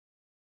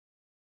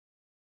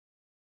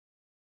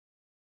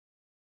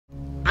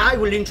I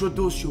will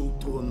introduce you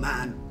to a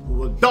man who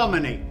will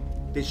dominate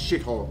this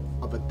shithole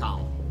of a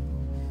town.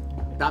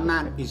 That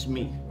man is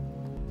me.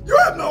 You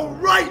have no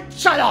right!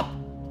 Shut up!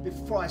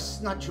 Before I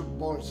snatch your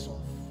balls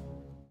off.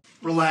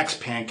 Relax,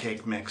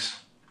 pancake mix.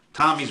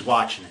 Tommy's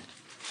watching it.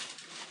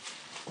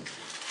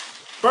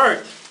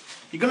 Bert,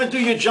 you gonna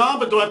do your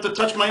job or do I have to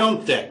touch my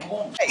own dick?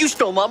 Hey, you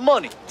stole my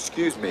money.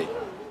 Excuse me.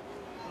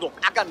 Look,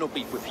 I got no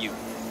beef with you.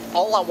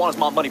 All I want is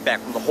my money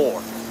back from the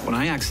whore. When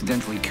I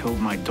accidentally killed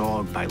my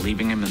dog by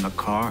leaving him in the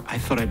car, I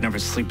thought I'd never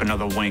sleep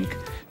another wink.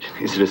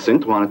 Is it a sin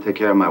to want to take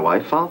care of my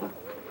wife, Father?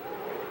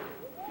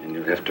 And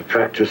you have to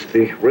practice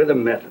the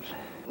rhythm method.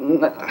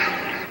 No,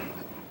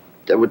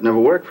 that would never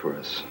work for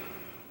us.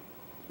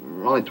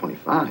 We're only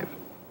 25.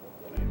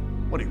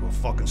 What are you, a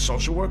fucking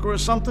social worker or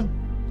something?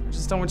 I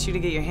just don't want you to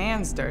get your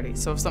hands dirty,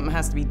 so if something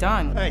has to be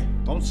done... Hey,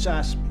 don't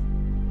sass me.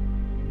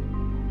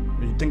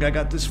 You think I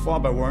got this far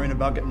by worrying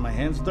about getting my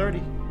hands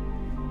dirty?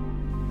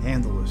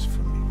 Handle this for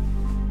me.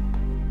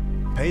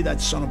 Pay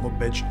that son of a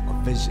bitch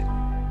a visit.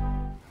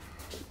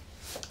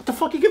 What the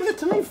fuck are you giving it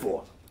to me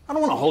for? I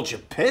don't want to hold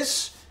your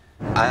piss.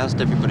 I asked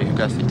everybody who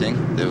got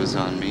fitting. There was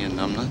on me and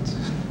numbnuts.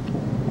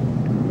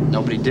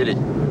 Nobody did it.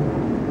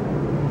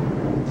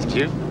 Did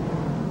you?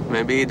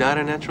 Maybe he died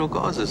of natural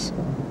causes.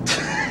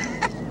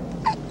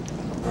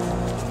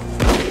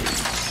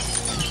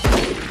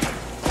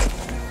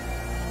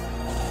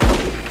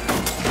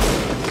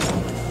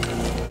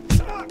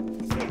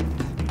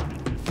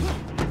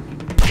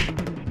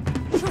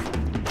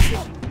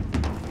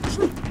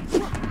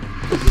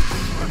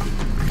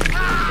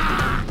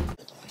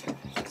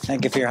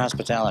 Thank you for your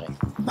hospitality.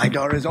 My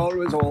door is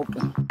always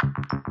open.